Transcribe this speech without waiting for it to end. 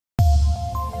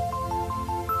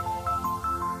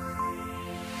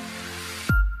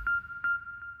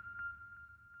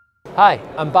Hi,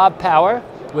 I'm Bob Power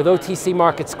with OTC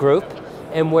Markets Group,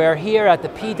 and we're here at the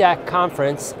PDAC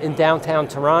conference in downtown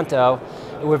Toronto,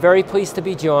 and we're very pleased to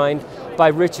be joined by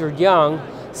Richard Young,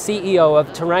 CEO of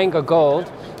Teranga Gold,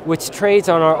 which trades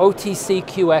on our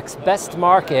OTCQX best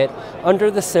market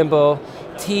under the symbol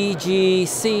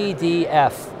TGCDF.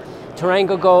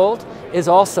 Teranga Gold is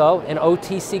also an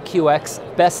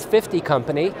OTCQX Best 50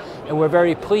 company, and we're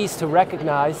very pleased to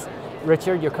recognize,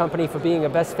 Richard, your company for being a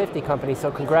Best 50 company,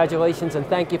 so congratulations and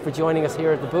thank you for joining us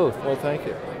here at the booth. Well, thank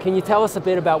you. Can you tell us a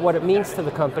bit about what it means to the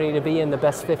company to be in the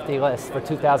Best 50 list for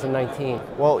 2019?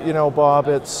 Well, you know, Bob,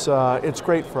 it's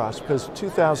great for us because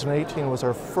 2018 was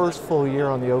our first full year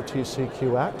on the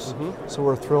OTCQX, so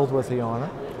we're thrilled with the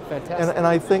honor. Fantastic. And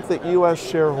I think that US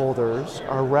shareholders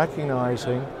are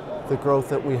recognizing the growth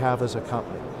that we have as a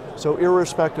company. So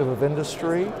irrespective of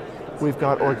industry, we've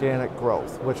got organic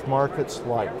growth, which markets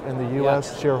like, and the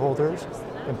US shareholders,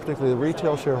 and particularly the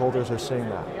retail shareholders, are seeing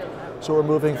that. So we're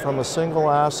moving from a single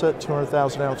asset,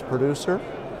 200,000 ounce producer,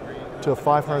 to a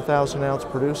 500,000 ounce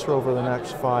producer over the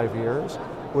next 5 years.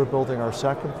 We're building our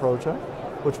second project,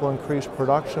 which will increase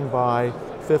production by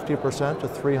 50% to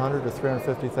 300 to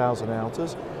 350,000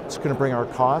 ounces. It's going to bring our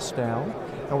costs down,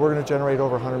 and we're going to generate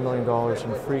over $100 million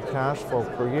in free cash flow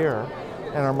per year,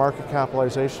 and our market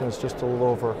capitalization is just a little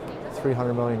over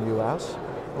 300 million US.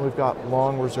 And we've got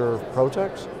long reserve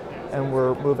projects, and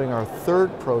we're moving our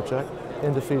third project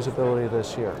into feasibility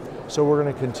this year. So we're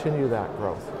going to continue that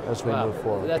growth as we move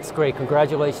forward. That's great.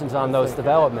 Congratulations on those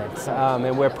developments.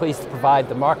 And we're pleased to provide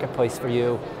the marketplace for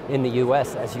you in the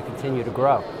US as you continue to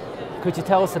grow. Could you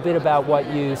tell us a bit about what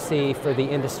you see for the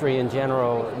industry in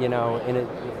general, you know,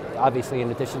 obviously in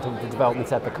addition to the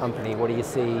developments at the company, what do you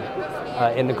see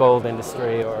in the gold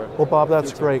industry? Well, Bob,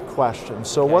 that's a great question.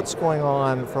 So what's going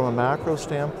on from a macro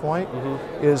standpoint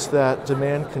is that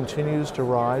demand continues to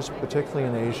rise, particularly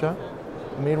in Asia.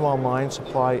 Meanwhile, mine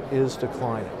supply is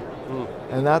declining.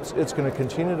 And it's going to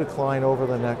continue to decline over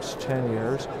the next 10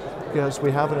 years because we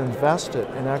haven't invested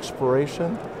in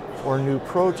exploration or new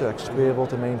projects to be able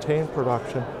to maintain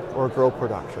production or grow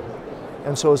production.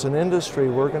 And so as an industry,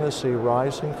 we're going to see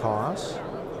rising costs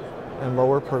and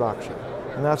lower production.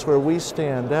 And that's where we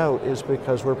stand out, is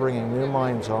because we're bringing new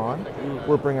mines on,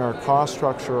 we're bringing our cost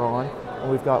structure on,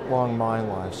 and we've got long mine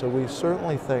lives. So we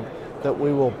certainly think that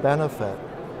we will benefit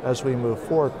as we move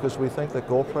forward, because we think that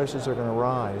gold prices are going to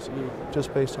rise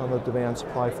just based on the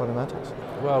demand-supply fundamentals.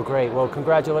 Well, great. Well,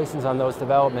 congratulations on those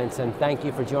developments, and thank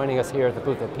you for joining us here at the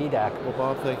booth at PDAC. Well,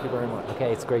 Bob, thank you very much.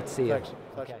 Okay, it's great to see you. Thanks.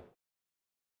 Okay.